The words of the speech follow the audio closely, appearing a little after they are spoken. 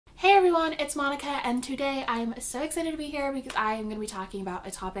Hey everyone, it's Monica, and today I'm so excited to be here because I am going to be talking about a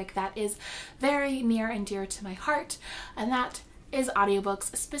topic that is very near and dear to my heart, and that is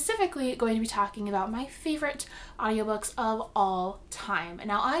audiobooks. Specifically going to be talking about my favorite audiobooks of all time.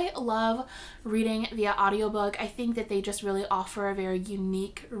 Now, I love reading via audiobook. I think that they just really offer a very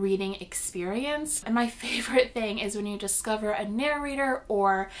unique reading experience. And my favorite thing is when you discover a narrator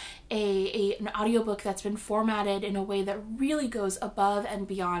or an audiobook that's been formatted in a way that really goes above and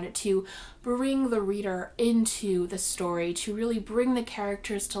beyond to bring the reader into the story, to really bring the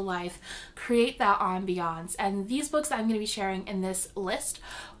characters to life, create that ambiance. And these books that I'm going to be sharing in this list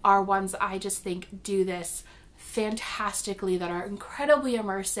are ones I just think do this fantastically, that are incredibly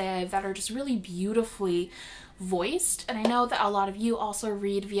immersive, that are just really beautifully voiced. And I know that a lot of you also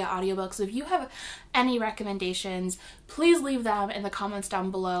read via audiobooks, so if you have any recommendations, please leave them in the comments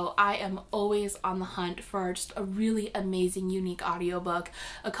down below. I am always on the hunt for just a really amazing, unique audiobook.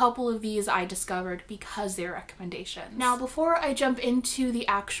 A couple of these I discovered because they're recommendations. Now, before I jump into the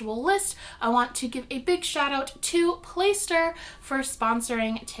actual list, I want to give a big shout out to Playster for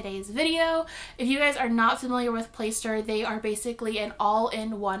sponsoring today's video. If you guys are not familiar with Playster, they are basically an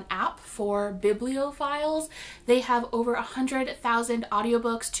all-in-one app for bibliophiles. They have over 100,000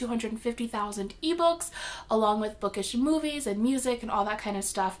 audiobooks, 250,000 ebooks, along with bookish movies and music and all that kind of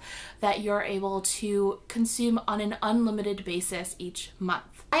stuff that you're able to consume on an unlimited basis each month.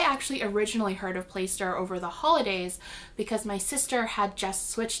 I actually originally heard of Playster over the holidays because my sister had just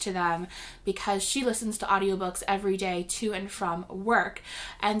switched to them because she listens to audiobooks every day to and from work.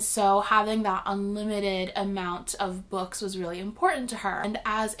 And so having that unlimited amount of books was really important to her. And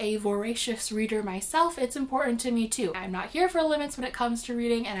as a voracious reader myself, it's important to me too. I'm not here for limits when it comes to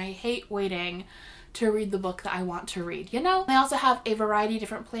reading, and I hate waiting to read the book that I want to read, you know? They also have a variety of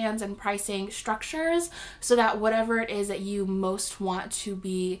different plans and pricing structures so that whatever it is that you most want to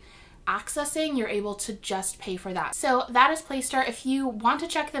be accessing, you're able to just pay for that. So that is Playster. If you want to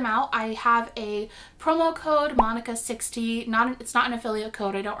check them out, I have a promo code, Monica60. It's not an affiliate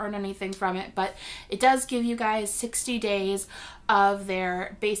code, I don't earn anything from it, but it does give you guys 60 days of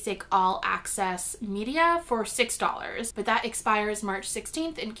their basic all access media for $6. But that expires March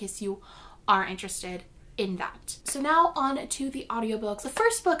 16th in case you are interested in that. So now on to the audiobooks. The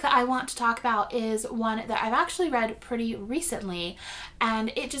first book that I want to talk about is one that I've actually read pretty recently,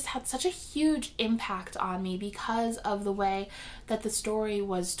 and it just had such a huge impact on me because of the way that the story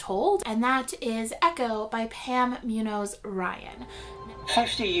was told, and that is Echo by Pam Munoz Ryan.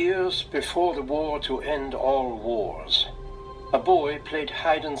 50 years before the war to end all wars, a boy played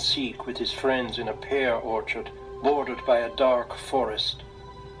hide and seek with his friends in a pear orchard bordered by a dark forest.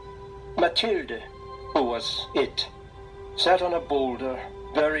 Matilde, who was it, sat on a boulder,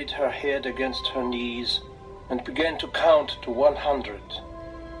 buried her head against her knees, and began to count to 100.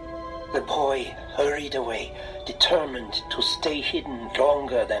 The boy hurried away, determined to stay hidden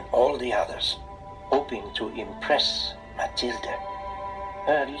longer than all the others, hoping to impress Matilde.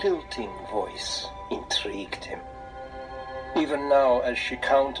 Her lilting voice intrigued him. Even now, as she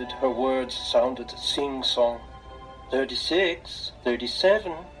counted, her words sounded sing-song. 36,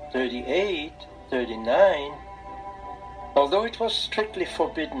 37, 38, 39. Although it was strictly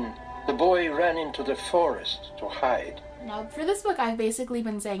forbidden, the boy ran into the forest to hide. Now, for this book, I've basically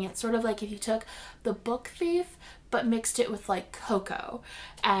been saying it's sort of like if you took The Book Thief but mixed it with like cocoa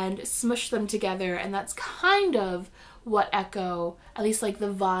and smushed them together, and that's kind of what Echo, at least like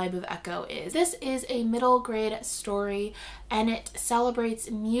the vibe of Echo is. This is a middle grade story, and it celebrates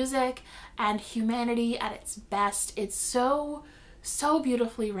music and humanity at its best. It's so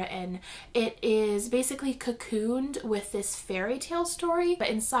beautifully written. It is basically cocooned with this fairy tale story, but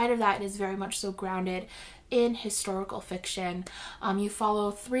inside of that it is very much so grounded in historical fiction. You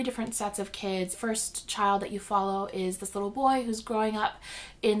follow three different sets of kids. First child that you follow is this little boy who's growing up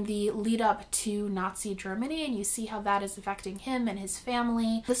in the lead up to Nazi Germany, and you see how that is affecting him and his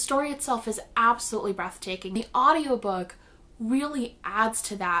family. The story itself is absolutely breathtaking. The audiobook really adds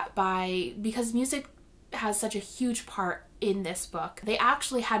to that because music has such a huge part in this book. They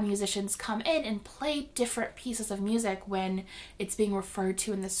actually had musicians come in and play different pieces of music when it's being referred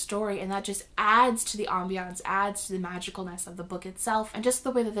to in the story, and that just adds to the ambiance, adds to the magicalness of the book itself. And just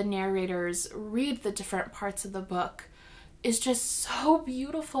the way that the narrators read the different parts of the book is just so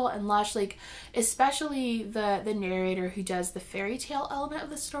beautiful and lush. Like, especially the narrator who does the fairy tale element of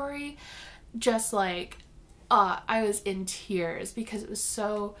the story, just like, I was in tears because it was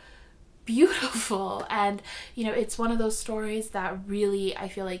so beautiful. And you know, it's one of those stories that really, I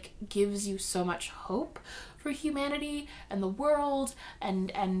feel like, gives you so much hope for humanity and the world,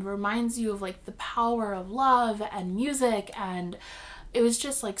 and reminds you of like the power of love and music and it was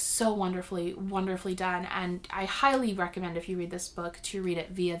just like so wonderfully done, and I highly recommend, if you read this book, to read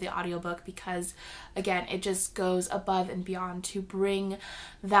it via the audiobook, because again, it just goes above and beyond to bring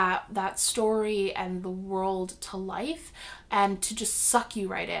that story and the world to life, and to just suck you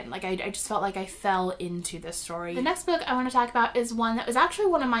right in. Like I just felt like I fell into this story. The next book I want to talk about is one that was actually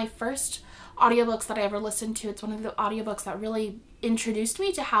one of my first audiobooks that I ever listened to. It's one of the audiobooks that really introduced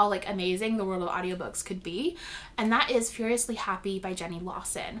me to how like amazing the world of audiobooks could be, and that is Furiously Happy by Jenny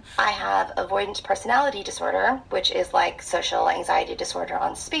Lawson. I have avoidant personality disorder, which is like social anxiety disorder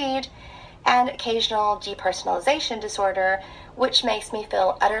on speed, and occasional depersonalization disorder, which makes me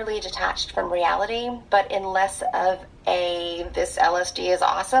feel utterly detached from reality, but in less of a this LSD is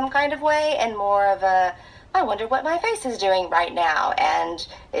awesome kind of way, and more of a I wonder what my face is doing right now, and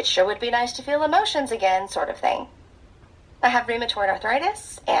it sure would be nice to feel emotions again sort of thing. I have rheumatoid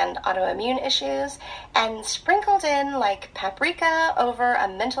arthritis and autoimmune issues, and sprinkled in like paprika over a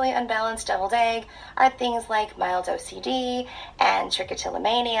mentally unbalanced deviled egg are things like mild OCD and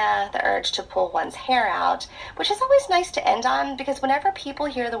trichotillomania, the urge to pull one's hair out, which is always nice to end on, because whenever people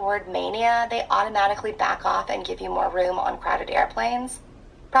hear the word mania, they automatically back off and give you more room on crowded airplanes.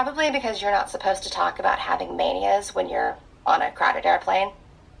 Probably because you're not supposed to talk about having manias when you're on a crowded airplane.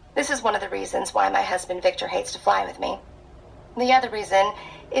 This is one of the reasons why my husband Victor hates to fly with me. The other reason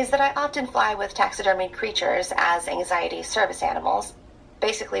is that I often fly with taxidermied creatures as anxiety service animals.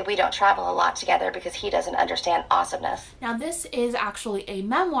 Basically, we don't travel a lot together because he doesn't understand awesomeness. Now, this is actually a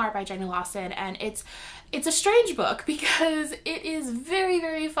memoir by Jenny Lawson, and it's a strange book because it is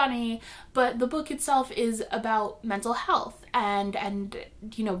very funny, but the book itself is about mental health and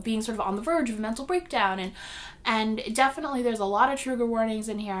you know, being sort of on the verge of a mental breakdown, and definitely there's a lot of trigger warnings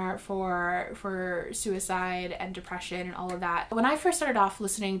in here for suicide and depression and all of that. When I first started off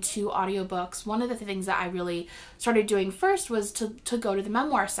listening to audiobooks, one of the things that I really started doing first was to go to the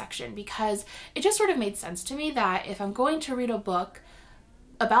memoir section, because it just sort of made sense to me that if I'm going to read a book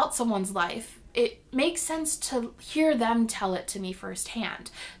about someone's life, it makes sense to hear them tell it to me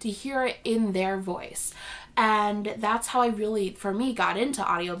firsthand, to hear it in their voice. And that's how I really, for me, got into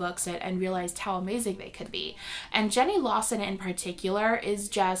audiobooks and realized how amazing they could be. And Jenny Lawson in particular is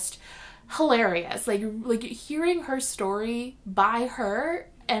just hilarious. Like hearing her story by her,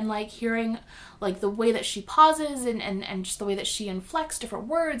 and like hearing like the way that she pauses and just the way that she inflects different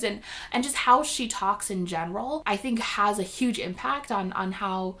words and just how she talks in general, I think has a huge impact on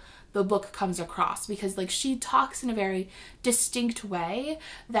how the book comes across, because like she talks in a very distinct way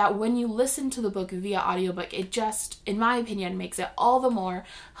that when you listen to the book via audiobook, it just, in my opinion, makes it all the more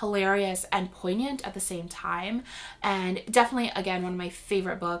hilarious and poignant at the same time. And definitely, again, one of my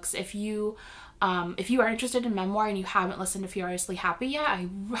favorite books. If you are interested in memoir and you haven't listened to Furiously Happy yet, I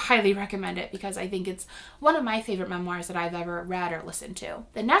highly recommend it, because I think it's one of my favorite memoirs that I've ever read or listened to.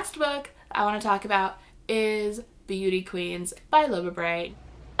 The next book I want to talk about is Beauty Queens by Libba Bray.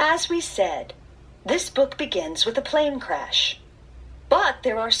 As we said, this book begins with a plane crash. But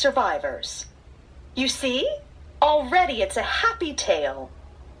there are survivors. You see? Already it's a happy tale.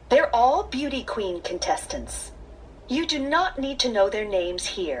 They're all Beauty Queen contestants. You do not need to know their names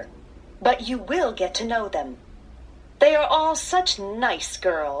here, but you will get to know them. They are all such nice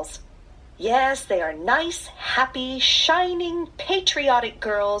girls. Yes, they are nice, happy, shining, patriotic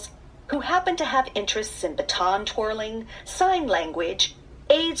girls who happen to have interests in baton twirling, sign language,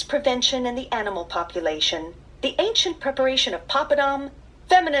 AIDS prevention in the animal population, the ancient preparation of poppadom,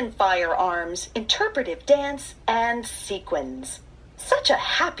 feminine firearms, interpretive dance, and sequins. Such a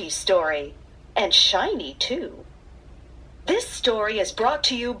happy story, and shiny too. This story is brought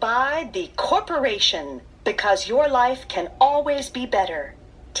to you by the corporation, because your life can always be better.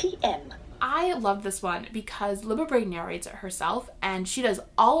 TM. I love this one because Libba Bray narrates it herself, and she does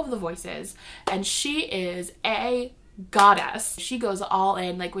all of the voices, and she is a goddess. She goes all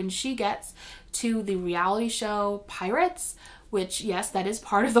in. Like when she gets to the reality show Pirates, which yes, that is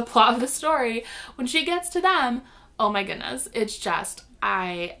part of the plot of the story, when she gets to them, oh my goodness, it's just,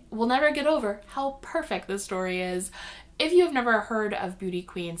 I will never get over how perfect this story is. If you have never heard of Beauty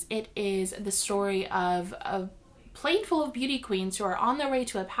Queens, it is the story of a plane full of beauty queens who are on their way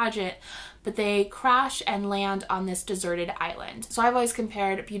to a pageant, but they crash and land on this deserted island. So I've always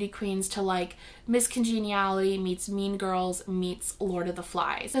compared Beauty Queens to like Miss Congeniality meets Mean Girls meets Lord of the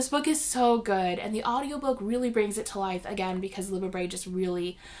Flies. This book is so good, and the audiobook really brings it to life again, because Libba Bray just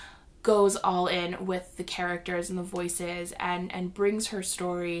really goes all in with the characters and the voices and brings her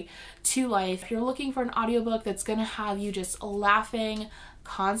story to life. If you're looking for an audiobook that's gonna have you just laughing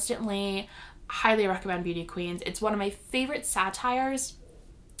constantly, highly recommend Beauty Queens. It's one of my favorite satires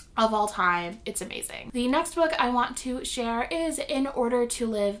of all time. It's amazing. The next book I want to share is In Order to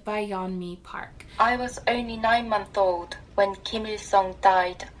Live by Yeonmi Park. I was only 9 months old when Kim Il-sung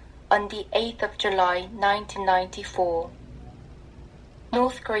died on the 8th of July 1994.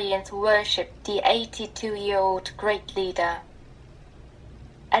 North Koreans worshipped the 82-year-old great leader.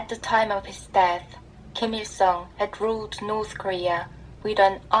 At the time of his death, Kim Il-sung had ruled North Korea with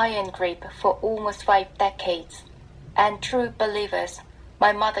an iron grip for almost 5 decades, and true believers,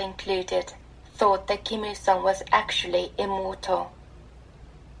 my mother included, thought that Kim Il-sung was actually immortal.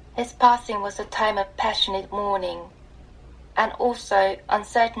 His passing was a time of passionate mourning, and also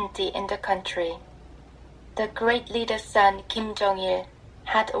uncertainty in the country. The great leader's son, Kim Jong-il,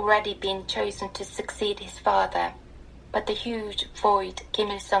 had already been chosen to succeed his father, but the huge void Kim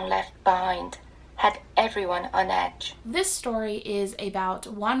Il-sung left behind had everyone on edge. This story is about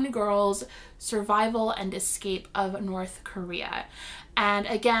one girl's survival and escape of North Korea. And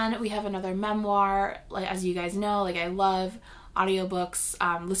again, we have another memoir. Like, as you guys know, like, I love audiobooks,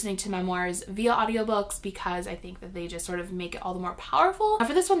 listening to memoirs via audiobooks, because I think that they just sort of make it all the more powerful.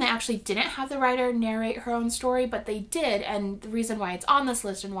 For this one, they actually didn't have the writer narrate her own story, but they did, and the reason why it's on this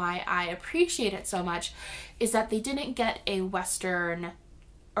list and why I appreciate it so much is that they didn't get a Western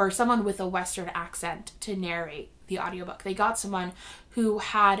or someone with a Western accent to narrate the audiobook. They got someone who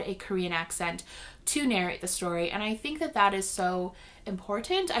had a Korean accent to narrate the story, and I think that that is so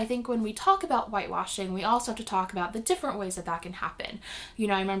important. I think when we talk about whitewashing, we also have to talk about the different ways that that can happen. You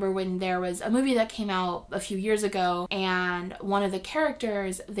know, I remember when there was a movie that came out a few years ago, and one of the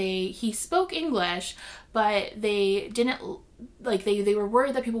characters, he spoke English, but they didn't, like, they were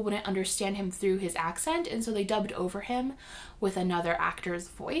worried that people wouldn't understand him through his accent, and so they dubbed over him with another actor's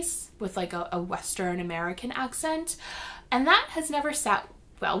voice, with like a Western American accent, and that has never sat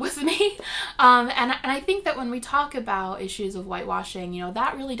well with me. And I think that when we talk about issues of whitewashing, you know,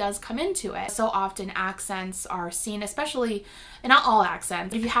 that really does come into it. So often accents are seen, especially, and not all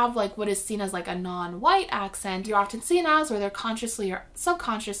accents, if you have like what is seen as like a non-white accent, you're often seen as, or they're consciously or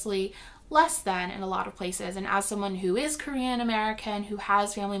subconsciously less than in a lot of places. And as someone who is Korean American, who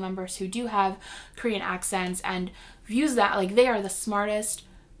has family members who do have Korean accents and views that like they are the smartest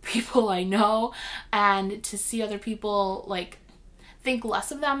people I know, and to see other people like think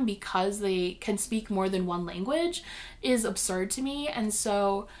less of them because they can speak more than one language is absurd to me. And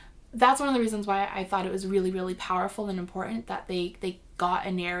so that's one of the reasons why I thought it was really, really powerful and important that they got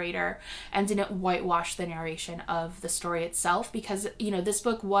a narrator and didn't whitewash the narration of the story itself, because, you know, this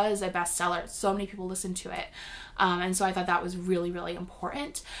book was a bestseller. So many people listened to it. And so I thought that was really, really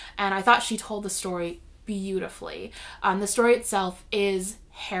important. And I thought she told the story beautifully. The story itself is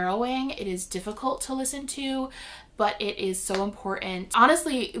harrowing. It is difficult to listen to, but it is so important.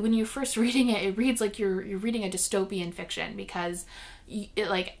 Honestly, when you're first reading it, it reads like you're reading a dystopian fiction, because it,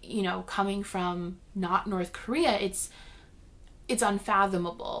 like, you know, coming from not North Korea, it's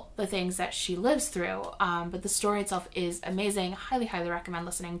unfathomable, the things that she lives through. But the story itself is amazing. Highly, highly recommend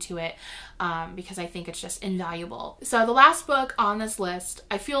listening to it, because I think it's just invaluable. So the last book on this list,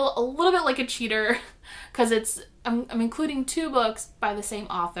 I feel a little bit like a cheater because I'm including 2 books by the same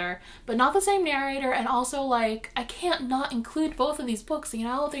author, but not the same narrator, and also like I can't not include both of these books, you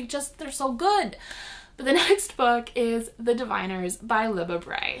know? They're so good. But the next book is The Diviners by Libba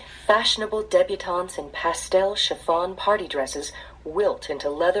Bray. Fashionable debutantes in pastel chiffon party dresses wilt into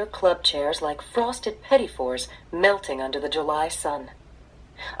leather club chairs like frosted petits-fours melting under the July sun.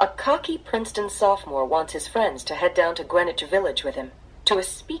 A cocky Princeton sophomore wants his friends to head down to Greenwich Village with him, to a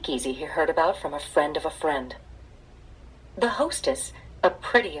speakeasy he heard about from a friend of a friend. The hostess, a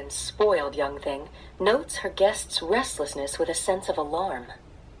pretty and spoiled young thing, notes her guest's restlessness with a sense of alarm.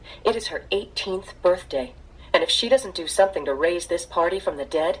 It is her 18th birthday, and if she doesn't do something to raise this party from the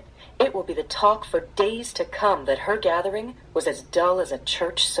dead, it will be the talk for days to come that her gathering was as dull as a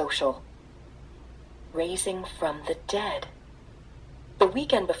church social. Raising from the dead. The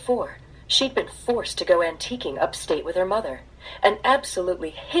weekend before, she'd been forced to go antiquing upstate with her mother, an absolutely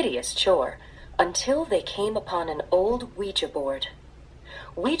hideous chore, until they came upon an old Ouija board.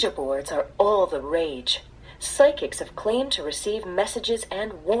 Ouija boards are all the rage. Psychics have claimed to receive messages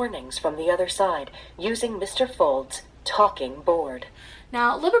and warnings from the other side using Mr. Fold's talking board.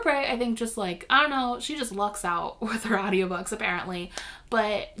 Now, Libba Bray, I think, just like, I don't know, she just lucks out with her audiobooks, apparently.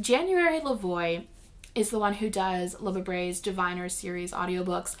 But January Lavoie is the one who does Libba Bray's Diviners series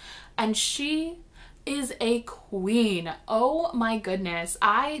audiobooks, and she is a queen. Oh my goodness.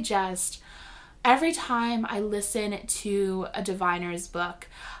 Every time I listen to a Diviners book,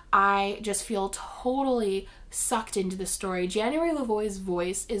 I just feel totally sucked into the story. January Lavoie's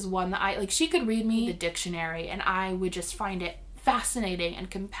voice is one that she could read me the dictionary and I would just find it fascinating and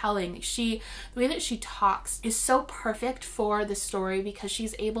compelling. The way that she talks is so perfect for the story because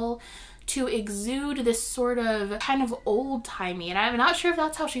she's able to exude this sort of kind of old-timey, and I'm not sure if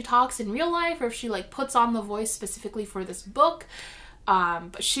that's how she talks in real life or if she like puts on the voice specifically for this book.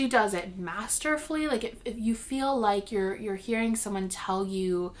 But she does it masterfully. Like if you feel like you're hearing someone tell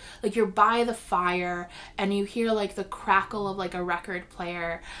you, like you're by the fire and you hear like the crackle of like a record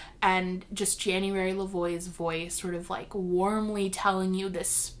player and just January LaVoy's voice sort of like warmly telling you this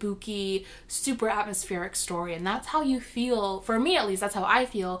spooky, super atmospheric story. And that's how you feel, for me at least, that's how I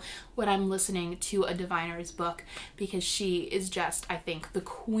feel when I'm listening to a diviner's book, because she is just, I think, the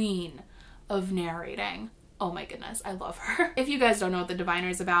queen of narrating. Oh my goodness, I love her. If you guys don't know what The Diviner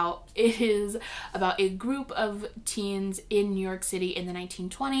is about, it is about a group of teens in New York City in the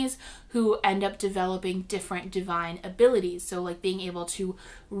 1920s who end up developing different divine abilities. So like being able to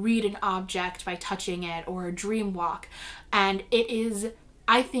read an object by touching it, or a dream walk. And it is,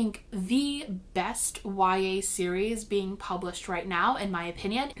 I think, the best YA series being published right now, in my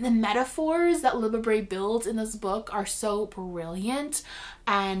opinion. The metaphors that Libba Bray builds in this book are so brilliant,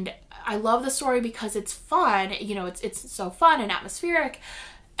 and I love the story because it's fun. You know, it's so fun and atmospheric,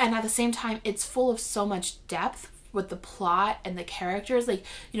 and at the same time it's full of so much depth with the plot and the characters. Like,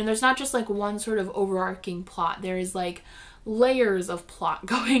 you know, there's not just like one sort of overarching plot. There is like layers of plot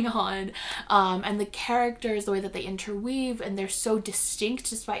going on, and the characters, the way that they interweave, and they're so distinct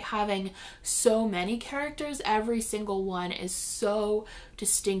despite having so many characters. Every single one is so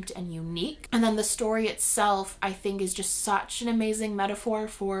distinct and unique. And then the story itself, I think, is just such an amazing metaphor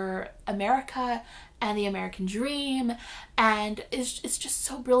for America and the American dream, and it's just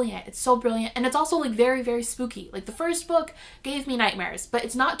so brilliant. It's so brilliant, and it's also like very, very spooky. Like the first book gave me nightmares, but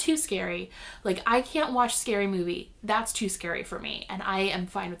it's not too scary. Like I can't watch Scary Movie. That's too scary for me, and I am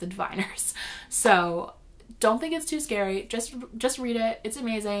fine with The Diviners. So don't think it's too scary. Just read it. It's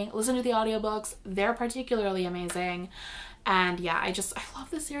amazing. Listen to the audiobooks. They're particularly amazing. And yeah, I love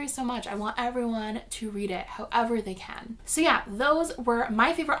this series so much. I want everyone to read it however they can. So yeah, those were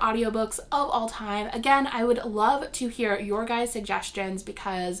my favorite audiobooks of all time. Again, I would love to hear your guys' suggestions,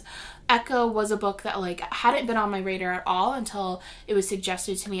 because Echo was a book that like hadn't been on my radar at all until it was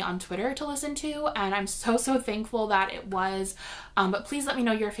suggested to me on Twitter to listen to, and I'm so thankful that it was. But please let me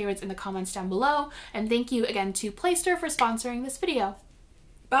know your favorites in the comments down below, and thank you again to Playster for sponsoring this video.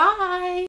 Bye!